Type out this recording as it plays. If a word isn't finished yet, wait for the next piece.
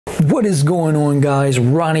What is going on, guys?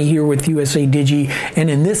 Ronnie here with USA Digi,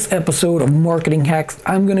 and in this episode of Marketing Hacks,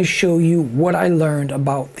 I'm going to show you what I learned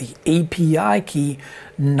about the API key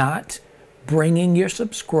not bringing your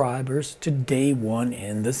subscribers to day one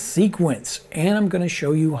in the sequence, and I'm going to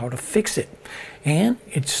show you how to fix it, and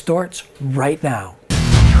it starts right now.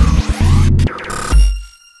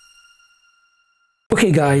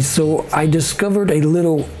 Okay guys, so I discovered a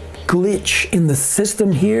little glitch in the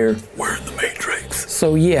system here. We're in the matrix.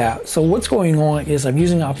 So yeah, so what's going on is I'm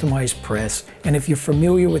using OptimizePress, and if you're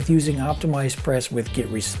familiar with using OptimizePress with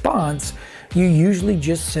Getresponse, you usually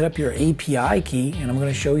just set up your API key, and I'm going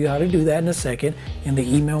to show you how to do that in a second in the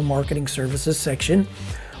email marketing services section.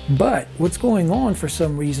 But what's going on, for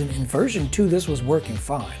some reason, in version 2, this was working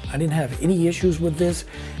fine. I didn't have any issues with this.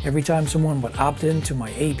 Every time someone would opt in to my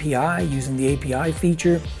API using the API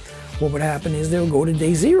feature, what would happen is they'll go to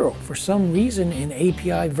day 0. For some reason, in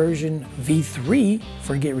API version v3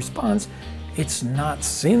 for Getresponse, it's not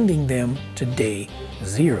sending them to day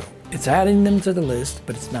 0. It's adding them to the list,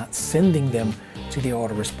 but it's not sending them to the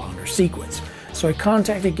autoresponder sequence. So I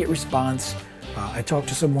contacted Getresponse. I talked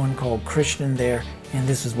to someone called Christian there, and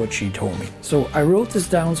this is what she told me. So I wrote this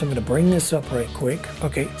down, so I'm going to bring this up right quick.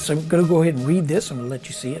 Okay, so I'm going to go ahead and read this. I'm going to let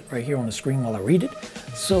you see it right here on the screen while I read it.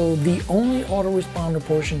 So the only autoresponder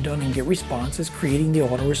portion done in Getresponse is creating the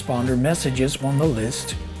autoresponder messages on the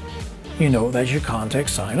list, you know, that your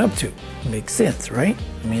contacts sign up to. Makes sense, right?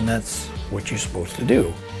 I mean, that's what you're supposed to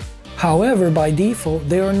do. However, by default,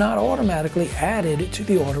 they are not automatically added to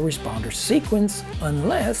the autoresponder sequence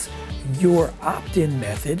unless your opt-in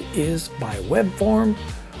method is by web form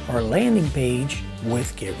or landing page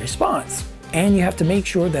with Getresponse. And you have to make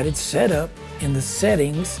sure that it's set up in the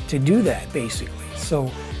settings to do that, basically.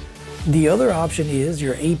 So the other option is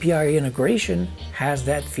your API integration has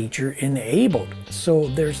that feature enabled. So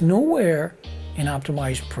there's nowhere in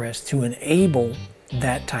OptimizePress to enable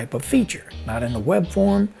that type of feature. Not in the web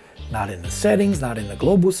form, not in the settings, not in the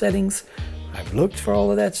global settings. I've looked for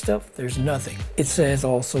all of that stuff. There's nothing. It says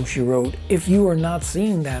also, she wrote, if you are not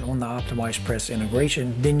seeing that on the OptimizePress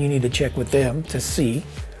integration, then you need to check with them to see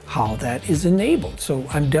how that is enabled. So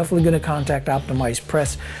I'm definitely going to contact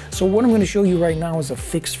OptimizePress. So what I'm going to show you right now is a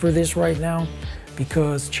fix for this right now,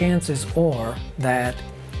 because chances are that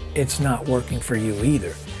it's not working for you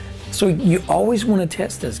either. So you always want to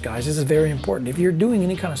test this, guys. This is very important. If you're doing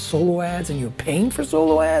any kind of solo ads and you're paying for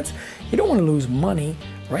solo ads, you don't want to lose money,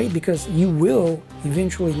 right? Because you will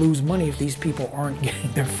eventually lose money if these people aren't getting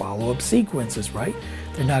their follow-up sequences, right?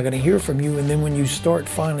 They're not going to hear from you, and then when you start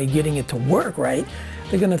finally getting it to work, right,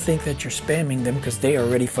 they're going to think that you're spamming them because they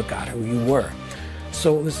already forgot who you were.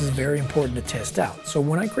 So this is very important to test out. So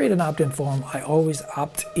when I create an opt-in form, I always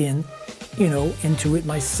opt in, you know, into it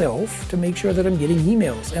myself to make sure that I'm getting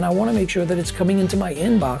emails, and I want to make sure that it's coming into my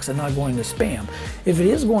inbox and not going to spam. If it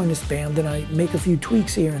is going to spam, then I make a few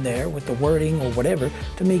tweaks here and there with the wording or whatever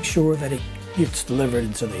to make sure that it gets delivered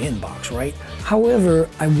into the inbox, right? However,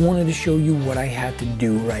 I wanted to show you what I had to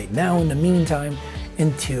do right now in the meantime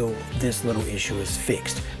until this little issue is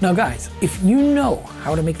fixed. Now guys, if you know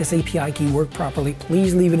how to make this API key work properly,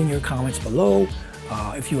 please leave it in your comments below.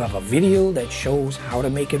 If you have a video that shows how to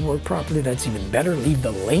make it work properly, that's even better. Leave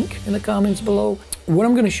the link in the comments below. What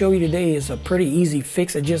I'm going to show you today is a pretty easy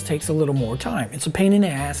fix. It just takes a little more time. It's a pain in the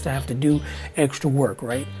ass to have to do extra work,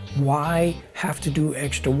 right? Why have to do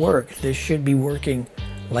extra work? This should be working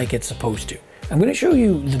like it's supposed to. I'm going to show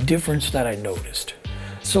you the difference that I noticed.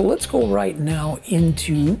 So let's go right now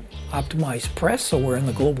into OptimizePress. So we're in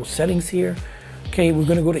the global settings here. Okay, we're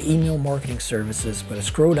going to go to email marketing services. We're going to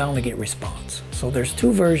scroll down to Getresponse. So there's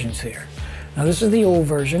 2 versions here. Now this is the old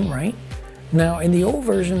version, right? Now in the old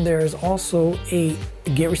version, there is also a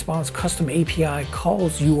Getresponse custom API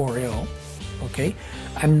calls URL. Okay,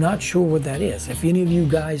 I'm not sure what that is. If any of you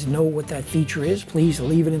guys know what that feature is, please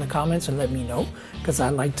leave it in the comments and let me know, because I'd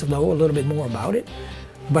like to know a little bit more about it.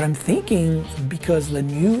 But I'm thinking because the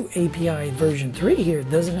new API version 3 here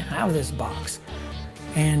doesn't have this box.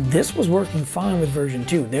 And this was working fine with version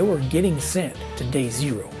 2. They were getting sent to day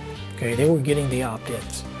 0. Okay, they were getting the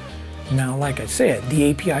opt-ins. Now, like I said,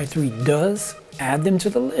 the API 3 does add them to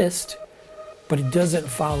the list, but it doesn't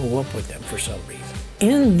follow up with them for some reason.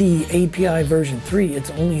 In the API version 3, it's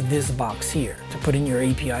only this box here to put in your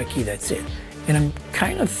API key, that's it. And I'm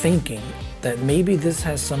kind of thinking that maybe this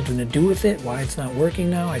has something to do with it, why it's not working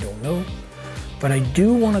now, I don't know. But I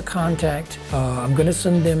do want to contact, I'm going to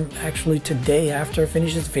send them actually today after I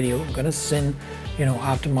finish this video. I'm going to send, you know,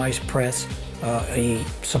 OptimizePress a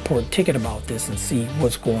support ticket about this and see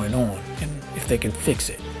what's going on and if they can fix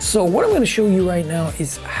it. So what I'm going to show you right now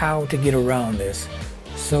is how to get around this.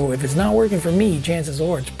 So if it's not working for me, chances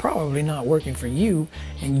are it's probably not working for you,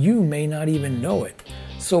 and you may not even know it.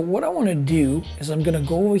 So what I want to do is I'm going to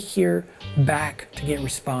go over here back to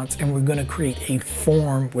Getresponse, and we're going to create a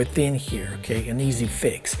form within here, okay, an easy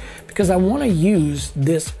fix, because I want to use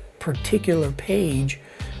this particular page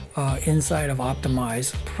inside of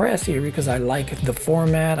OptimizePress here because I like the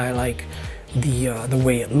format, I like the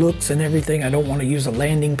way it looks and everything. I don't want to use a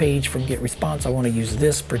landing page from Getresponse. I want to use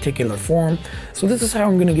this particular form. So this is how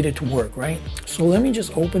I'm going to get it to work, right? So let me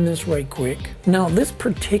just open this right quick. Now this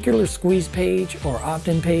particular squeeze page or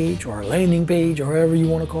opt-in page or landing page or however you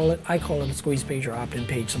want to call it, I call it a squeeze page or opt-in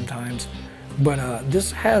page sometimes, but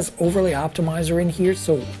this has overlay optimizer in here.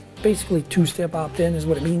 So basically two-step opt-in is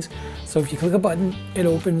what it means. So if you click a button, it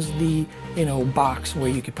opens the box where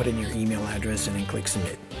you can put in your email address and then click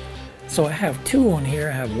submit. So I have two on here.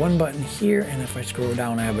 I have one button here, and if I scroll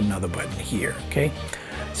down, I have another button here, okay?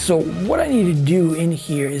 So what I need to do in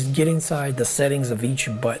here is get inside the settings of each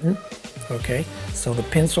button, okay? So the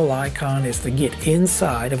pencil icon is to get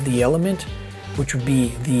inside of the element, which would be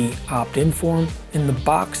the opt-in form, and the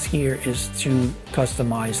box here is to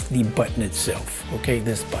customize the button itself, okay,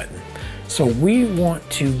 this button. So we want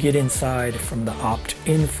to get inside from the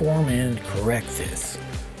opt-in form and correct this.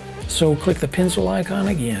 So click the pencil icon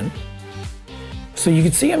again. So you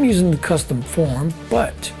can see I'm using the custom form,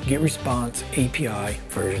 but Getresponse API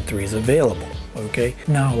version 3 is available, okay?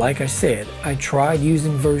 Now, like I said, I tried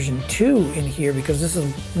using version 2 in here because this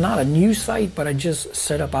is not a new site, but I just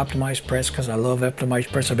set up OptimizePress because I love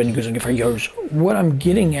OptimizePress. I've been using it for years. What I'm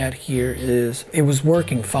getting at here is it was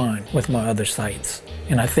working fine with my other sites.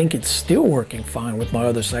 And I think it's still working fine with my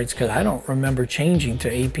other sites because I don't remember changing to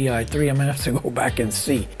API 3. I'm gonna have to go back and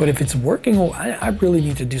see. But if it's working, I really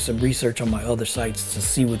need to do some research on my other sites to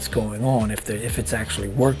see what's going on, if it's actually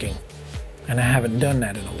working. And I haven't done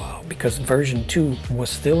that in a while because version 2 was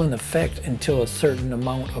still in effect until a certain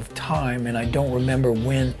amount of time, and I don't remember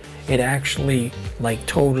when it actually like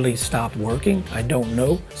totally stopped working. I don't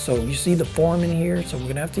know. So you see the form in here, so we're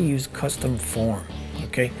gonna have to use custom form,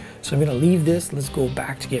 okay? So I'm going to leave this. Let's go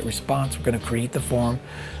back to Getresponse. We're going to create the form.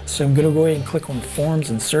 So I'm going to go ahead and click on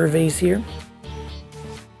forms and surveys here.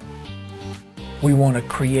 We want to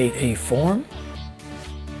create a form,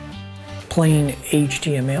 plain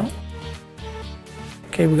HTML.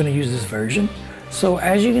 Okay, we're going to use this version. So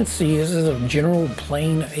as you can see, this is a general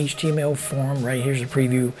plain HTML form. Right here's a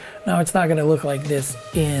preview. Now it's not going to look like this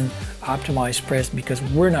in OptimizePress because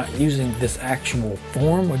we're not using this actual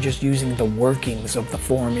form. We're just using the workings of the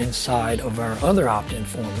form inside of our other opt-in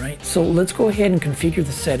form, right? So let's go ahead and configure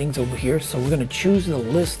the settings over here. So we're going to choose the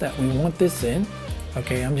list that we want this in.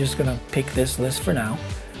 Okay, I'm just going to pick this list for now.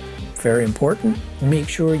 Very important. Make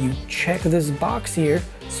sure you check this box here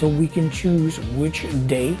so we can choose which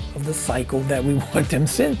day of the cycle that we want them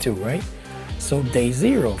sent to, right? So day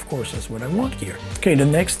 0, of course, that's what I want here. Okay, the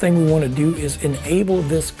next thing we want to do is enable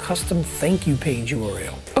this custom thank you page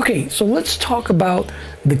URL. Okay, so let's talk about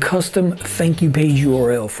the custom thank you page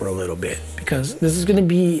URL for a little bit, because this is going to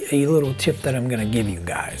be a little tip that I'm going to give you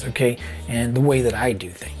guys, okay? And the way that I do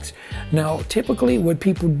things. Now, typically what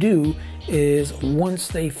people do is once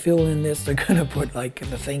they fill in this, they're going to put like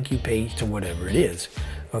the thank you page to whatever it is.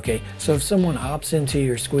 Okay, so if someone opts into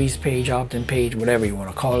your squeeze page, opt-in page, whatever you want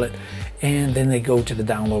to call it, and then they go to the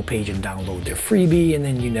download page and download their freebie, and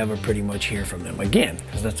then you never pretty much hear from them again,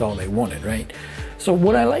 because that's all they wanted, right? So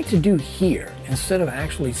what I like to do here, instead of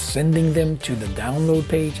actually sending them to the download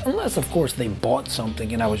page, unless of course they bought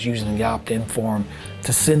something and I was using the opt-in form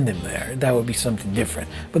to send them there, that would be something different.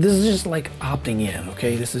 But this is just like opting in,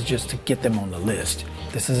 okay? This is just to get them on the list.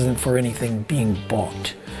 This isn't for anything being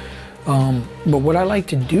bought. But what I like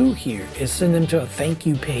to do here is send them to a thank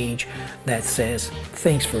you page that says,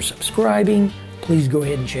 thanks for subscribing. Please go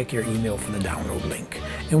ahead and check your email for the download link.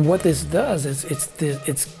 And what this does is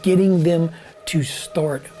it's getting them to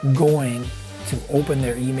start going to open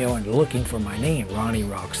their email and looking for my name, Ronnie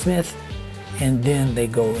Rokk Smith. And then they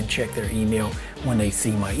go and check their email. When they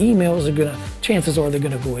see my emails, chances are they're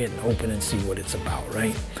gonna go ahead and open and see what it's about,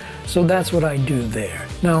 right? So that's what I do there.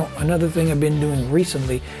 Now, another thing I've been doing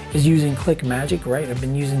recently is using ClickMagick, right? I've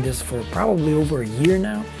been using this for probably over a year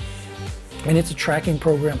now, and it's a tracking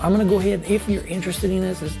program. I'm gonna go ahead, if you're interested in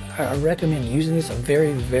this, I recommend using this. A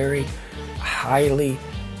very, very highly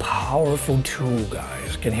powerful tool,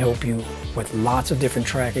 guys. It can help you with lots of different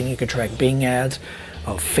tracking. You can track Bing ads,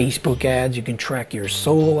 Facebook ads, you can track your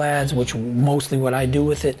solo ads, which mostly what I do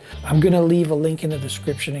with it. I'm gonna leave a link in the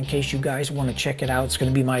description in case you guys want to check it out. It's gonna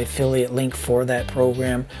be my affiliate link for that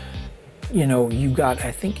program. You know,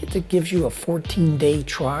 I think it gives you a 14-day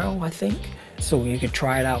trial, I think. So you could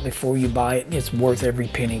try it out before you buy it. It's worth every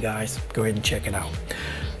penny, guys. Go ahead and check it out.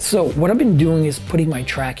 So what I've been doing is putting my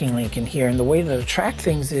tracking link in here. And the way that I track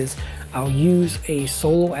things is I'll use a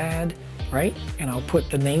solo ad, right? And I'll put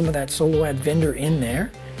the name of that solo ad vendor in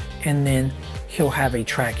there, and then he'll have a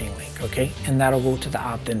tracking link, okay? And that'll go to the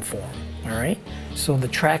opt-in form, all right? So the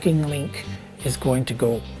tracking link is going to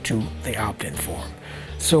go to the opt-in form.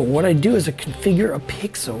 So what I do is I configure a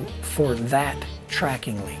pixel for that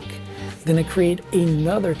tracking link. Then I create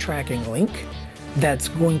another tracking link that's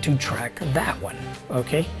going to track that one,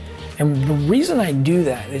 okay? And the reason I do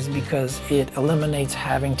that is because it eliminates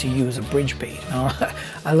having to use a bridge page. Now,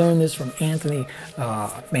 I learned this from Anthony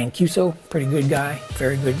Mancuso, pretty good guy,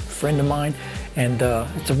 very good friend of mine. And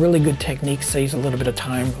it's a really good technique, saves a little bit of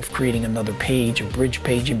time of creating another page, a bridge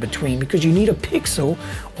page in between, because you need a pixel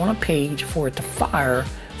on a page for it to fire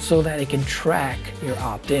so that it can track your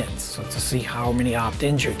opt-ins, so to see how many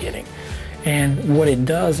opt-ins you're getting. And what it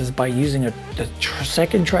does is by using the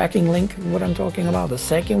second tracking link, what I'm talking about, the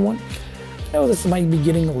second one, I know this might be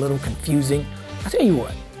getting a little confusing. I'll tell you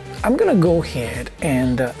what, I'm gonna go ahead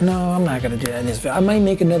and, no, I'm not gonna do that in this video. I might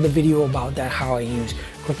make another video about that, how I use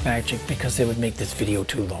ClickMagick, because it would make this video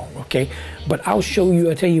too long, okay? But I'll show you,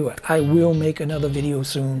 I'll tell you what, I will make another video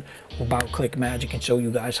soon about ClickMagick and show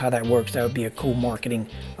you guys how that works. That would be a cool marketing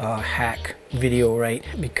hack video, right?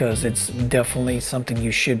 Because it's definitely something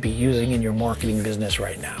you should be using in your marketing business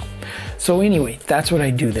right now. So anyway, that's what I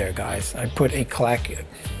do there, guys. I put a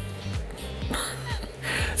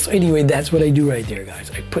So anyway, that's what I do right there, guys.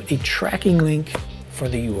 I put a tracking link for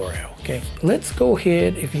the URL, okay? Let's go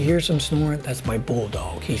ahead. If you hear some snoring, that's my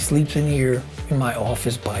bulldog. He sleeps in here in my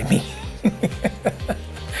office by me.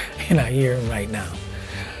 And I hear him right now.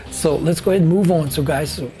 So let's go ahead and move on. So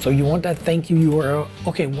guys, so you want that thank you URL.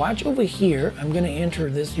 Okay, watch over here. I'm gonna enter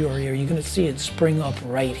this URL. You're gonna see it spring up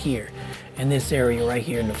right here in this area right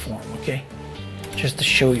here in the form, okay? Just to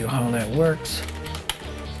show you how that works.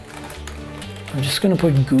 I'm just gonna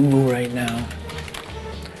put Google right now.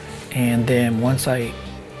 And then once I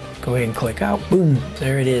go ahead and click out, boom,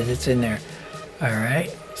 there it is, it's in there. All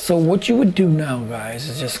right, so what you would do now, guys,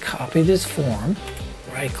 is just copy this form,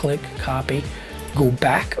 right click, copy, go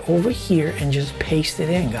back over here and just paste it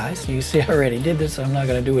in, guys. You see I already did this, so I'm not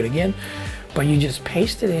gonna do it again, but you just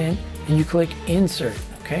paste it in and you click insert,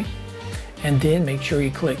 okay? And then make sure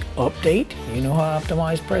you click update. You know how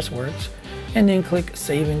OptimizePress works. And then click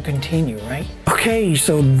save and continue, right? Okay,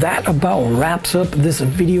 so that about wraps up this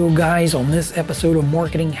video, guys, on this episode of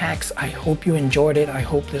Marketing Hacks. I hope you enjoyed it. I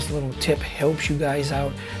hope this little tip helps you guys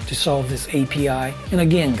out to solve this API. And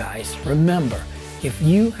again, guys, remember, if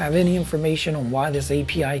you have any information on why this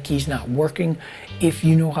API key is not working, if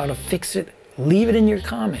you know how to fix it, leave it in your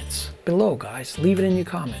comments below, guys. Leave it in your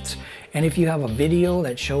comments. And if you have a video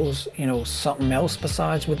that shows, you know, something else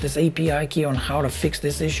besides with this API key on how to fix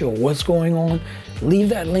this issue or what's going on, leave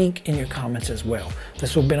that link in your comments as well.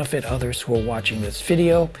 This will benefit others who are watching this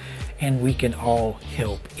video, and we can all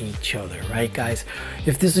help each other, right, guys?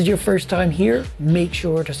 If this is your first time here, make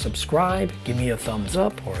sure to subscribe. Give me a thumbs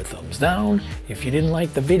up or a thumbs down. If you didn't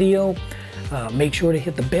like the video, make sure to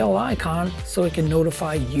hit the bell icon so it can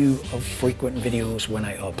notify you of frequent videos when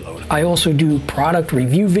I upload. I also do product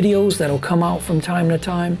review videos that'll come out from time to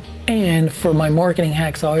time. And for my marketing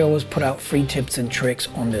hacks, I always put out free tips and tricks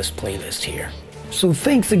on this playlist here. So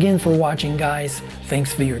thanks again for watching, guys.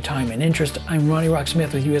 Thanks for your time and interest. I'm Ronnie Rokk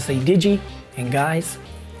Smith with USA Digi. And guys,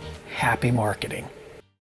 happy marketing.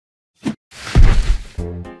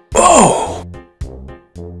 Oh!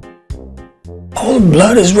 All the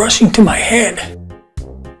blood is rushing to my head.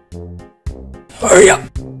 Hurry up,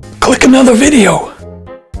 click another video.